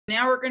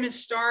Now we're going to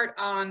start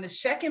on the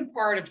second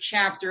part of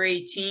Chapter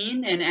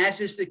 18, and as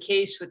is the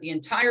case with the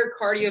entire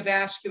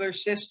cardiovascular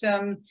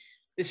system,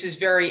 this is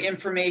very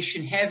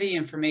information heavy,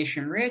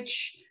 information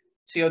rich.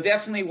 So you'll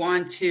definitely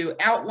want to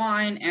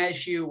outline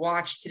as you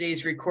watch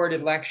today's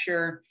recorded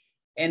lecture,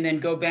 and then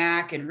go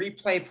back and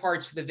replay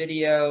parts of the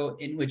video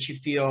in which you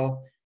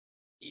feel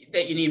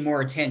that you need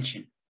more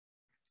attention.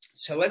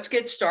 So let's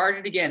get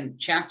started again.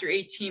 Chapter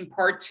 18,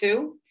 Part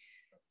 2.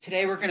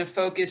 Today we're going to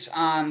focus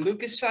on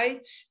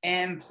leukocytes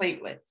and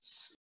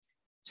platelets.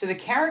 So the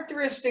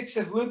characteristics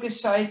of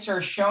leukocytes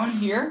are shown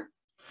here.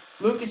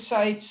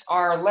 Leukocytes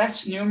are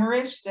less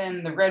numerous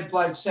than the red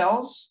blood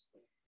cells.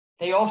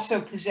 They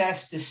also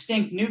possess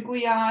distinct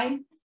nuclei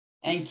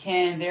and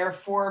can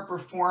therefore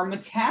perform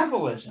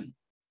metabolism.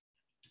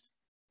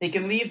 They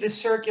can leave the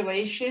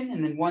circulation,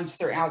 and then once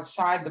they're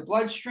outside the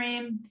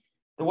bloodstream,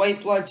 the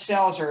white blood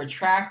cells are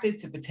attracted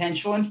to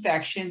potential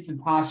infections and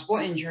possible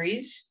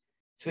injuries.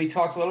 So we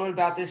talked a little bit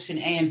about this in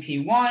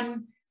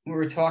AMP1. We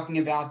were talking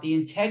about the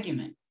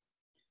integument.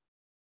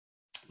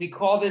 We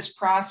call this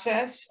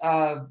process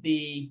of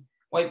the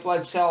white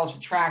blood cells'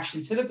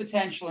 attraction to the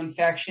potential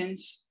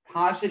infections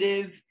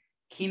positive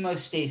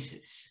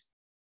chemostasis.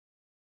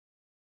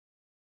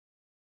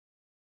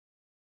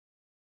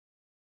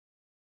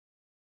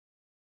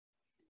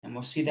 And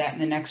we'll see that in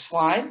the next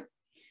slide.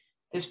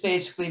 This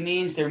basically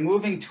means they're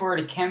moving toward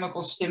a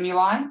chemical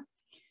stimuli.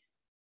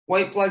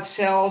 White blood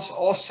cells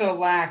also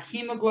lack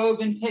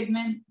hemoglobin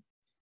pigment.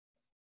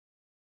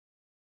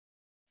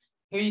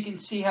 Here you can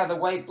see how the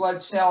white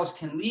blood cells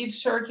can leave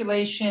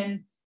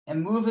circulation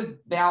and move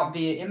about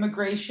via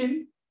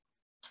immigration.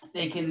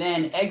 They can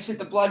then exit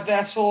the blood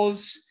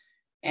vessels.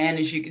 And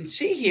as you can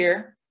see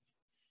here,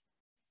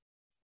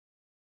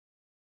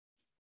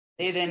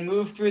 they then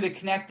move through the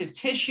connective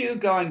tissue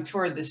going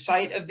toward the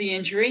site of the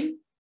injury.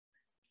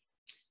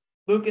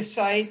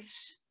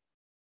 Leukocytes,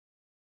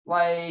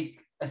 like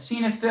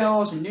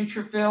eosinophils and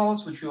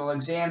neutrophils, which we will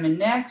examine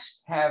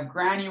next, have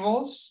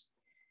granules,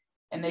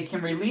 and they can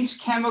release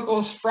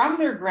chemicals from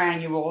their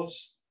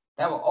granules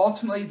that will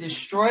ultimately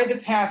destroy the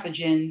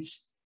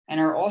pathogens and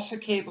are also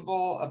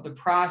capable of the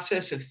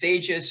process of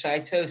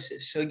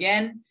phagocytosis. So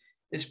again,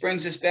 this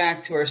brings us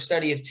back to our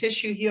study of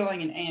tissue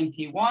healing in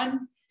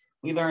AMP1.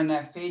 We learned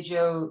that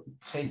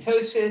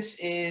phagocytosis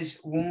is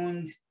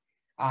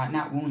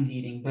not wound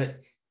eating, but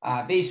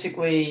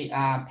basically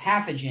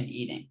pathogen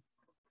eating.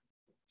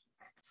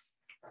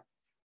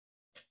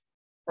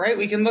 All right,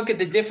 we can look at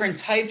the different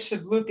types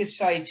of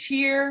leukocytes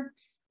here.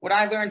 What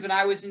I learned when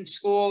I was in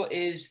school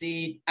is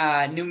the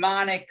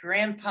mnemonic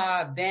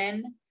grandpa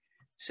Ben.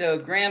 So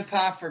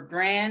grandpa for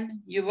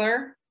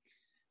granular.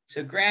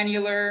 So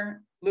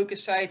granular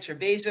leukocytes are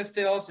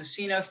basophils,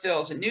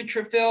 eosinophils, and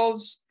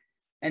neutrophils.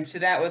 And so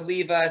that would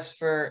leave us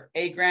for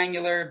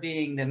agranular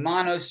being the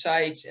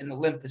monocytes and the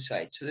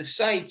lymphocytes. So the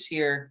sites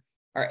here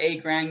are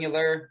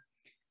agranular,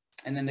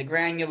 and then the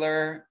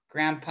granular,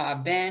 grandpa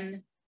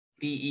Ben,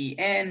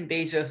 BEN,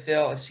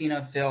 basophil,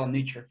 eosinophil,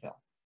 neutrophil.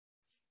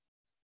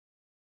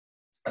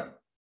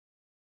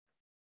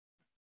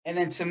 And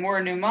then some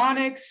more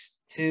mnemonics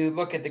to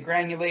look at the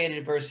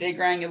granulated versus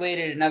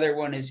agranulated. Another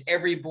one is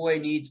every boy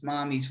needs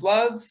mommy's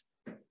love.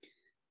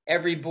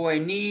 Every boy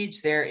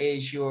needs, there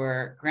is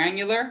your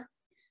granular.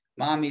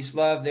 Mommy's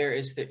love, there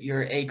is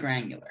your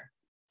agranular.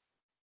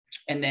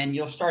 And then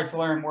you'll start to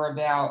learn more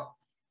about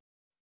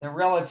the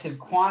relative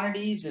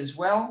quantities as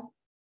well.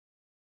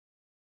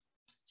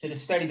 So to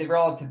study the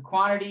relative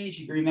quantities,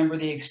 you can remember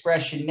the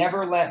expression,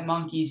 never let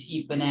monkeys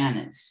eat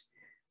bananas.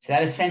 So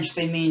that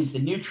essentially means the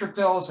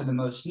neutrophils are the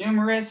most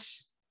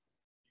numerous,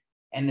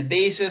 and the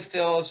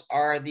basophils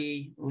are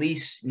the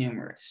least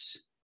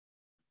numerous.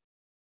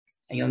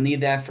 And you'll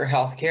need that for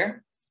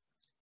healthcare.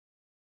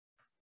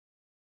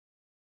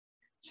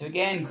 So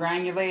again,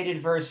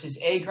 granulated versus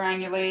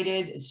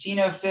agranulated,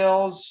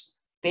 eosinophils,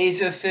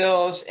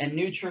 basophils, and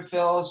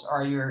neutrophils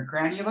are your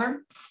granular.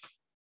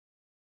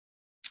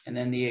 And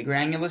then the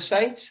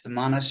agranulocytes, the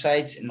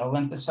monocytes, and the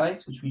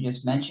lymphocytes, which we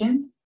just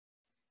mentioned.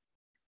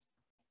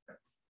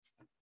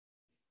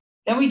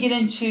 Then we get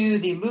into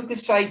the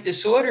leukocyte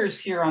disorders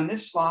here on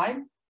this slide.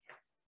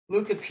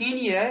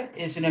 Leukopenia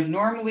is an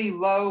abnormally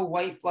low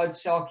white blood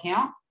cell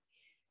count,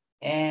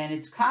 and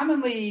it's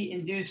commonly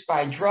induced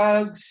by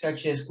drugs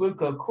such as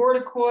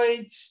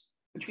glucocorticoids,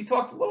 which we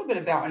talked a little bit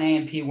about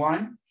in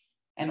AMP1,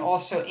 and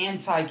also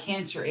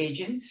anti-cancer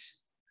agents.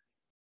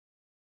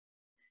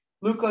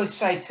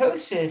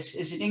 Leukocytosis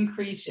is an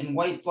increase in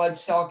white blood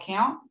cell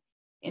count,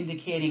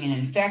 indicating an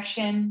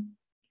infection.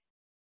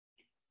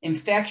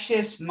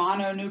 Infectious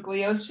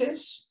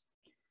mononucleosis,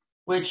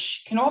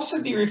 which can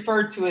also be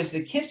referred to as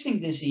the kissing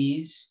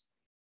disease,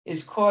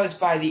 is caused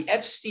by the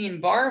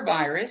Epstein-Barr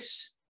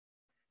virus,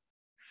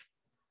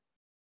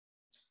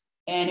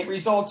 and it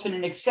results in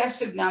an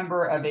excessive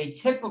number of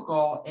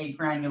atypical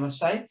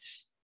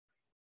agranulocytes.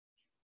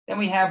 Then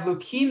we have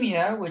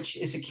leukemia, which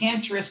is a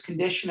cancerous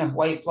condition of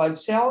white blood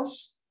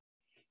cells,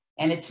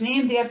 and it's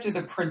named after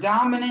the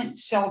predominant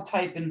cell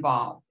type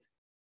involved.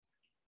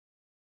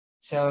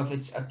 So if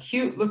it's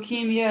acute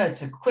leukemia,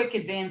 it's a quick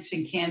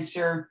advancing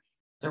cancer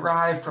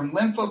derived from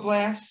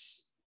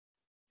lymphoblasts.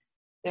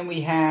 Then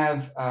we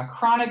have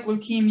chronic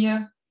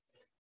leukemia,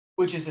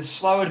 which is a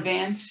slow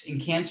advance in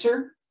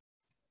cancer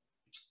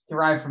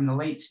derived from the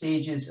late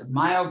stages of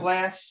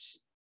myoblasts.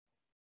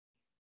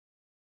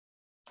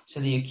 So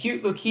the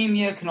acute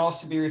leukemia can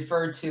also be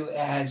referred to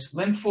as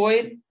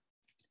lymphoid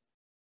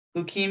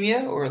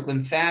leukemia or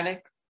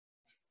lymphatic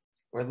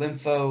or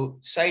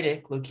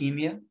lymphocytic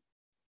leukemia.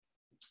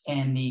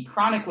 And the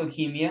chronic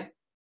leukemia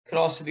could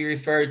also be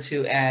referred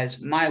to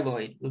as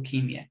myeloid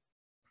leukemia.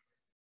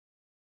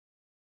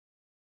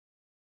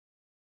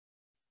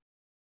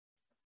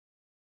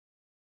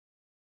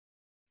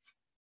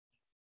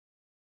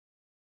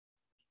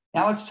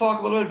 Now let's talk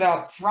a little bit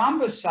about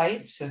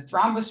thrombocytes. So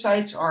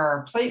thrombocytes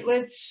are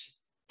platelets,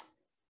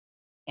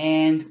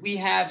 and we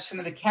have some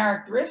of the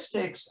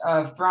characteristics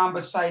of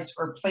thrombocytes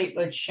or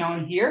platelets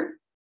shown here.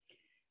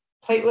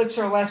 Platelets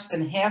are less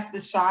than half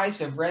the size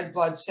of red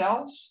blood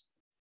cells.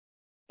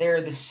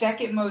 They're the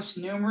second most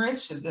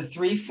numerous of the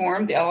three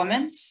formed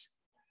elements.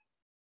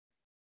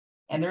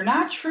 And they're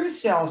not true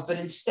cells, but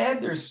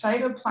instead they're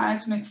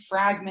cytoplasmic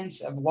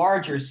fragments of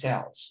larger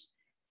cells.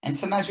 And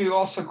sometimes we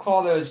also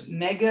call those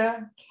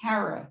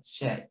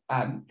megakaryocytes.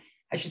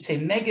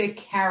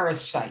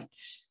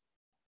 Megakaryocytes.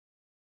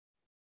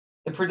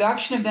 The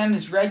production of them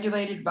is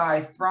regulated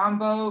by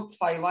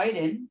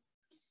thrombopoietin,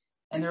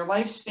 and their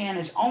lifespan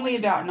is only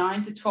about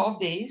 9 to 12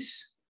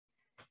 days.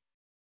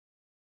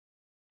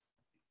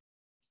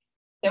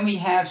 Then we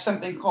have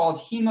something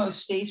called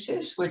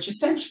hemostasis, which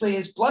essentially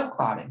is blood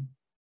clotting.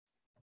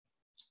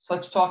 So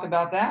let's talk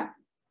about that.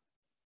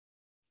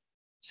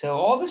 So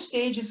all the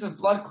stages of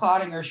blood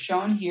clotting are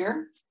shown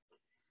here.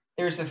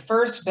 There's a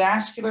first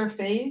vascular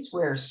phase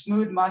where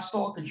smooth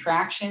muscle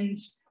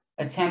contractions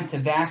attempt to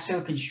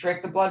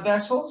vasoconstrict the blood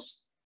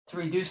vessels to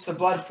reduce the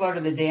blood flow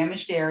to the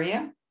damaged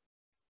area.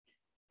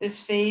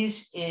 This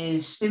phase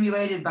is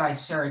stimulated by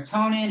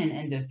serotonin and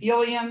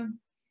endothelium.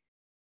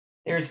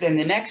 There's then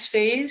the next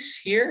phase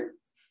here,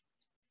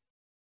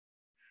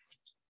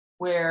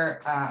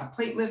 where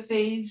platelet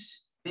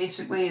phase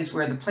basically is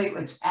where the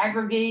platelets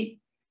aggregate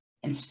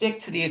and stick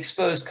to the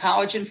exposed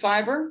collagen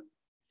fiber.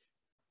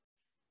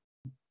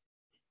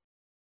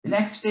 The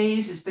next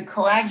phase is the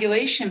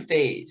coagulation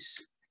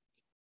phase,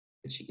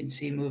 which you can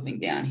see moving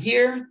down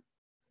here.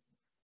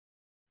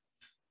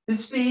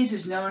 This phase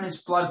is known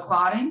as blood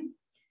clotting,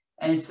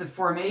 and it's the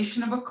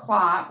formation of a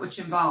clot which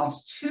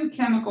involves two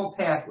chemical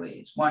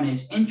pathways. One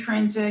is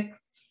intrinsic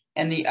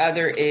and the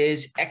other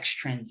is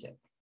extrinsic.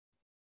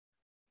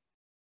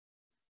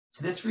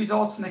 So this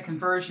results in the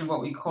conversion of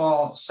what we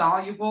call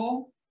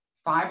soluble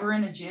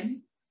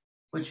fibrinogen,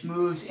 which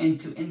moves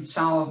into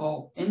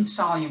insoluble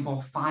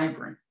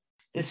fibrin.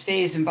 This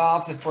phase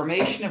involves the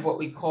formation of what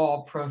we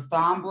call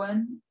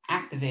prothrombin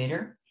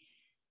activator,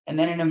 and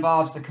then it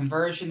involves the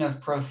conversion of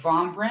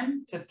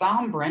prothrombin to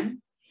thrombin,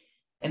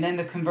 and then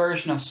the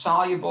conversion of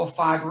soluble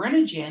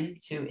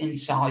fibrinogen to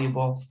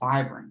insoluble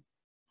fibrin.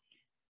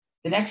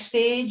 The next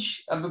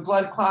stage of the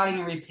blood clotting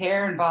and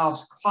repair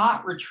involves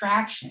clot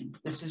retraction.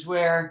 This is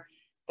where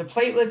the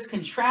platelets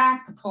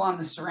contract to pull on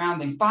the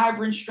surrounding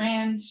fibrin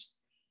strands,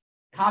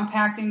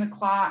 compacting the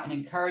clot and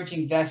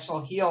encouraging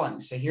vessel healing.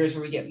 So here's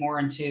where we get more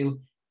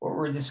into what we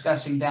were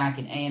discussing back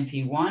in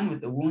AMP1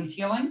 with the wound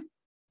healing.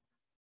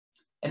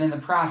 And then the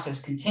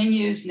process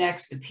continues.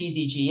 Next, the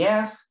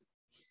PDGF,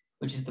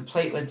 which is the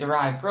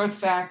platelet-derived growth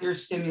factor,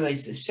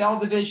 stimulates the cell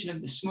division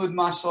of the smooth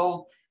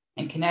muscle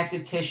and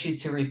connective tissue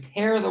to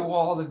repair the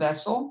wall of the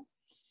vessel.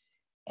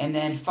 And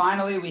then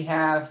finally, we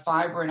have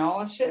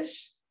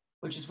fibrinolysis,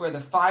 which is where the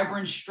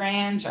fibrin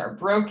strands are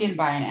broken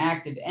by an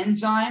active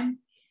enzyme.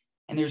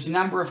 And there's a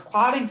number of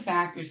clotting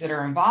factors that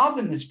are involved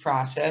in this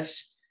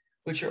process,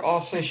 which are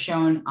also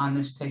shown on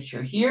this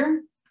picture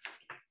here.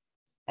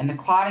 And the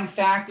clotting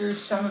factors,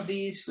 some of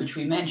these, which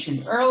we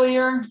mentioned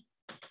earlier,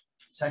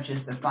 such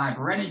as the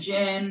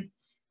fibrinogen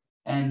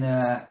and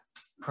the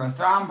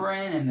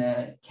prothrombin and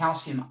the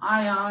calcium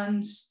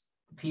ions,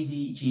 the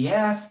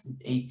PDGF, the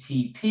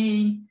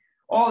ATP,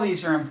 all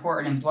these are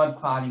important in blood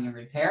clotting and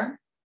repair.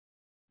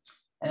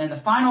 And then the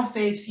final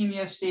phase,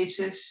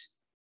 hemostasis,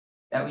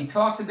 that we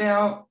talked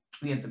about,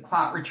 we have the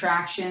clot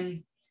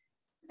retraction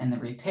and the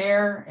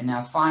repair, and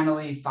now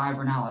finally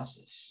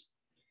fibrinolysis.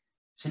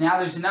 So now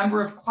there's a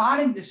number of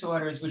clotting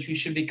disorders which we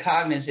should be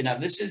cognizant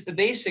of. This is the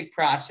basic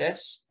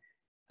process.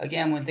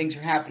 Again, when things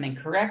are happening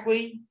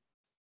correctly,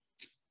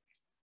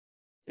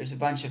 there's a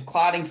bunch of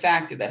clotting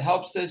factor that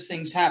helps those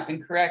things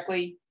happen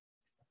correctly.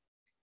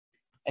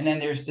 And then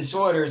there's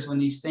disorders when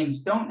these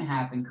things don't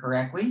happen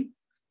correctly.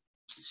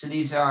 So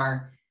these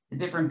are the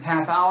different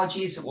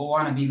pathologies that we'll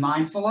want to be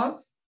mindful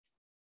of.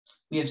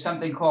 We have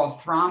something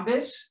called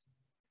thrombus,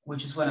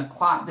 which is when a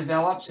clot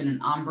develops in an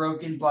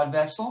unbroken blood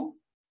vessel.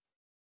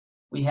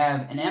 We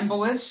have an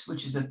embolus,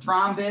 which is a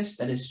thrombus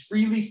that is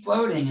freely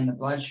floating in the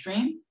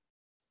bloodstream.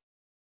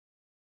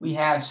 We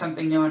have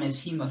something known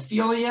as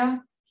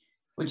hemophilia,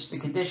 which is the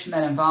condition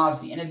that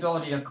involves the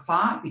inability to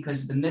clot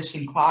because of the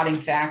missing clotting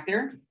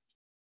factor.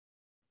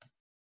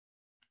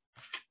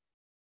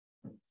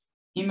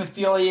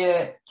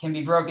 Hemophilia can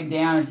be broken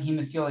down into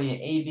hemophilia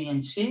A, B,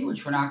 and C,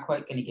 which we're not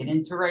quite going to get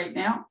into right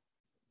now.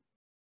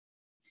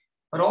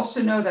 But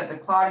also know that the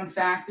clotting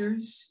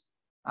factors,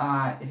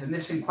 if a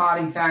missing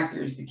clotting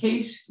factor is the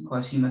case, can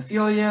cause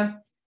hemophilia.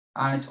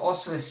 And it's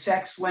also a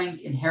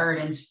sex-linked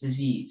inheritance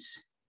disease.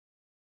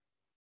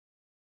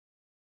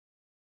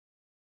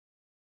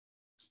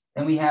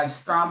 Then we have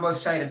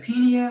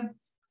thrombocytopenia,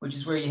 which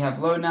is where you have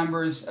low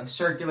numbers of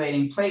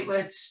circulating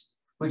platelets,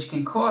 which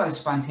can cause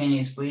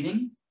spontaneous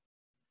bleeding.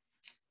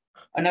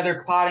 Another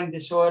clotting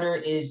disorder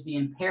is the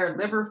impaired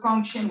liver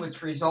function,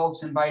 which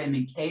results in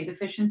vitamin K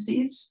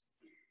deficiencies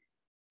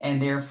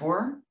and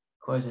therefore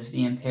causes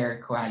the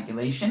impaired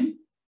coagulation.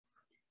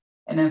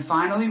 And then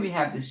finally, we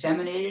have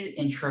disseminated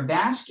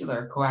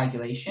intravascular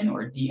coagulation,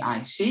 or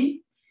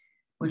DIC,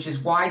 which is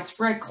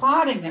widespread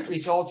clotting that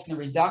results in the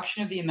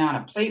reduction of the amount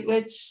of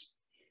platelets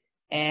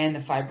and the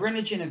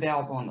fibrinogen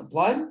available in the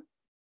blood.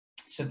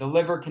 So the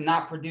liver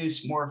cannot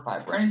produce more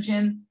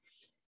fibrinogen.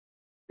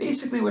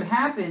 Basically what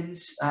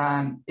happens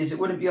is it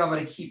wouldn't be able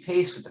to keep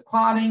pace with the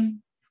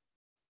clotting,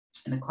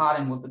 and the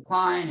clotting will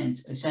decline, and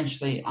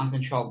essentially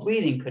uncontrolled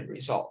bleeding could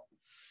result.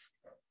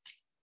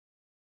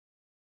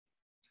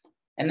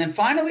 And then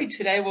finally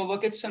today we'll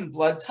look at some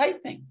blood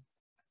typing.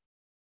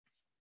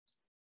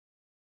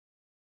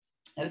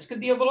 Now, this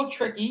could be a little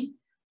tricky,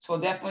 so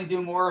we'll definitely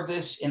do more of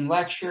this in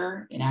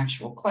lecture, in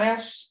actual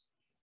class.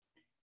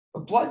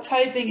 But blood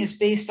typing is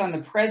based on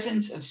the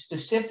presence of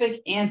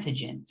specific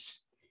antigens,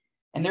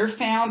 and they're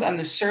found on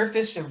the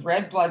surface of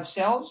red blood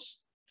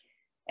cells.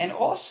 And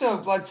also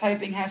blood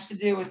typing has to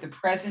do with the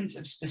presence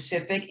of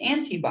specific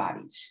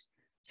antibodies.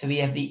 So we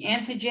have the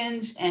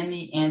antigens and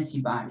the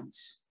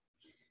antibodies.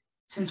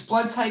 Since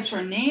blood types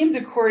are named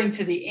according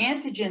to the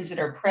antigens that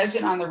are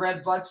present on the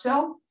red blood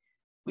cell,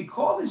 we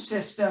call the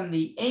system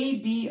the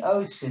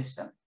ABO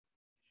system.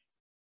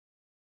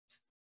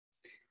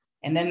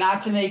 And then,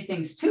 not to make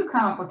things too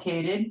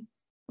complicated,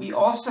 we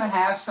also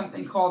have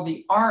something called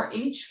the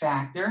RH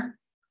factor,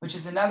 which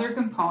is another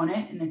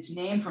component, and it's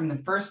named from the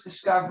first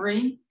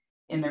discovery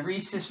in the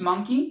rhesus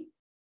monkey.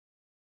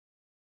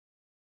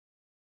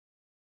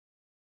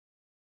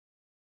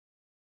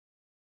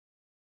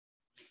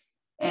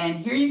 And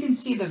here you can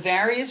see the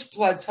various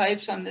blood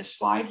types on this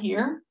slide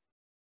here.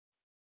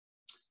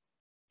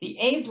 The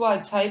A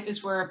blood type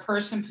is where a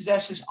person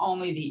possesses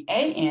only the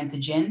A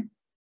antigen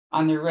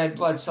on their red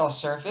blood cell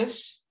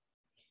surface.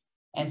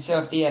 And so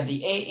if they have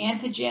the A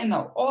antigen,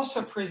 they'll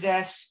also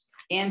possess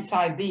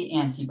anti-B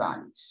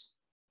antibodies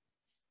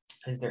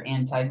because they're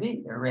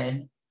anti-B,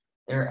 they're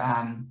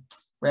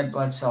red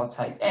blood cell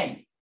type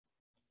A.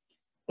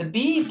 The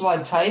B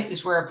blood type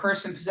is where a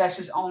person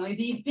possesses only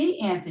the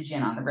B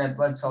antigen on the red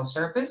blood cell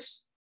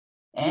surface,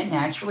 and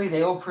naturally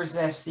they will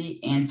possess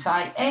the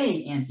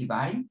anti-A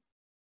antibody.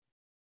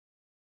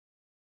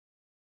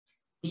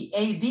 The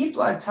AB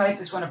blood type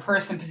is when a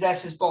person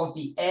possesses both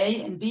the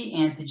A and B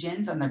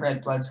antigens on the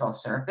red blood cell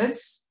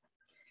surface.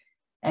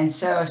 And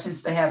so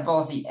since they have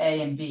both the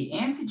A and B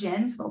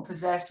antigens, they'll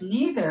possess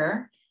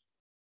neither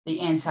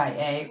the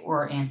anti-A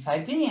or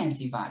anti-B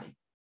antibody.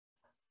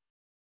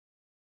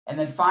 And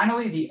then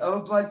finally, the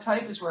O blood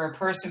type is where a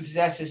person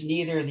possesses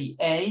neither the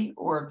A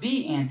or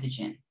B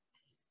antigen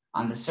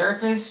on the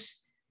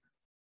surface,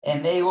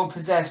 and they will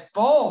possess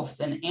both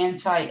an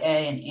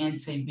anti-A and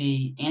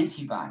anti-B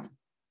antibody.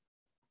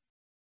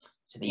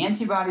 So the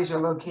antibodies are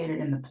located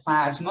in the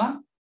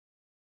plasma.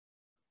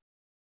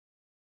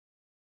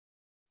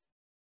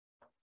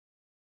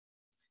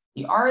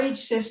 The RH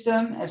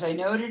system, as I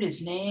noted,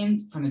 is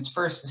named from its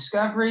first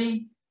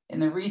discovery in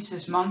the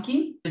rhesus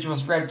monkey.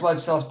 Individuals' red blood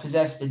cells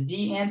possess the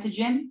D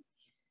antigen.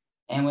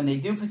 And when they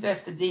do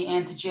possess the D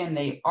antigen,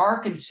 they are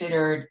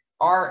considered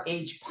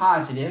RH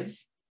positive.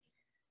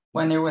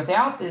 When they're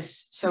without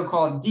this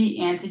so-called D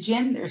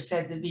antigen, they're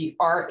said to be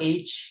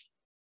RH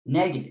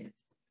negative.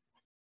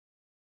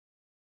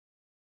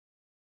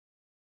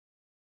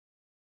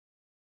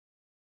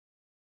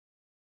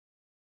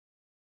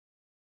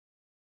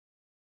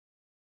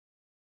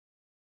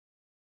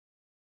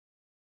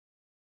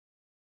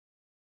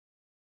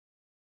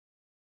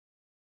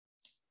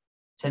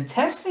 So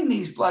testing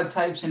these blood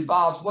types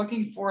involves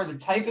looking for the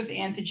type of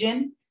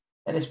antigen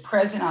that is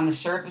present on the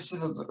surface of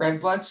the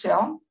red blood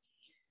cell.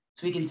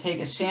 So we can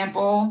take a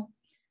sample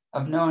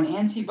of known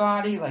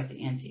antibody like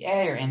the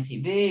anti-A or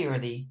anti-B or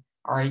the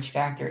RH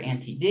factor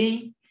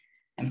anti-D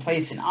and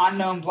place an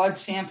unknown blood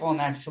sample in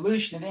that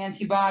solution of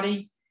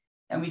antibody.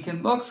 And we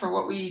can look for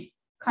what we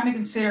kind of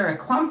consider a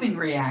clumping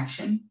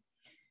reaction.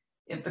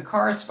 If the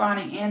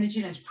corresponding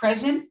antigen is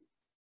present,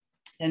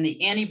 then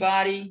the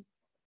antibody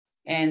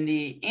and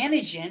the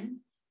antigen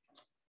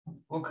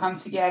will come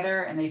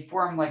together and they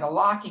form like a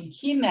lock and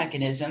key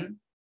mechanism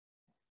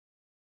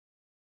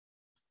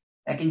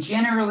that can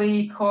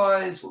generally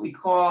cause what we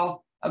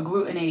call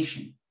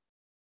agglutination.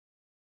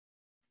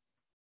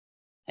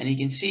 And you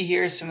can see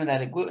here some of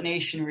that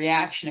agglutination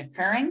reaction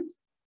occurring.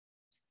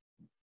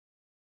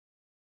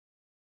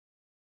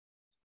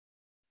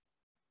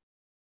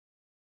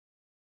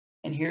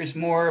 And here's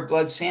more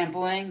blood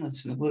sampling with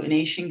some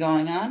agglutination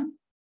going on.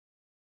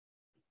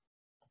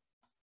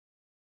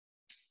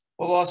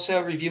 We'll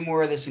also review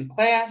more of this in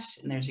class,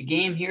 and there's a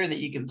game here that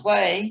you can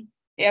play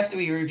after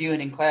we review it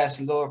in class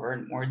and go over it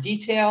in more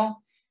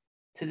detail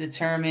to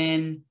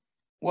determine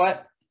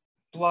what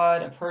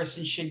blood a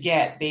person should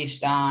get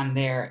based on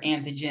their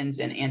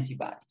antigens and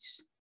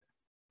antibodies.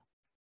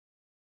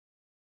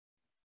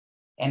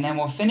 And then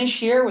we'll finish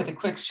here with a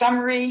quick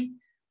summary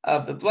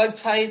of the blood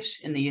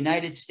types in the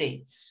United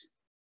States.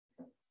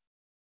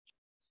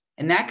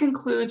 And that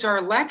concludes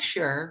our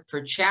lecture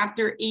for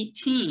Chapter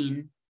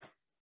 18,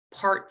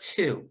 Part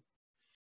 2.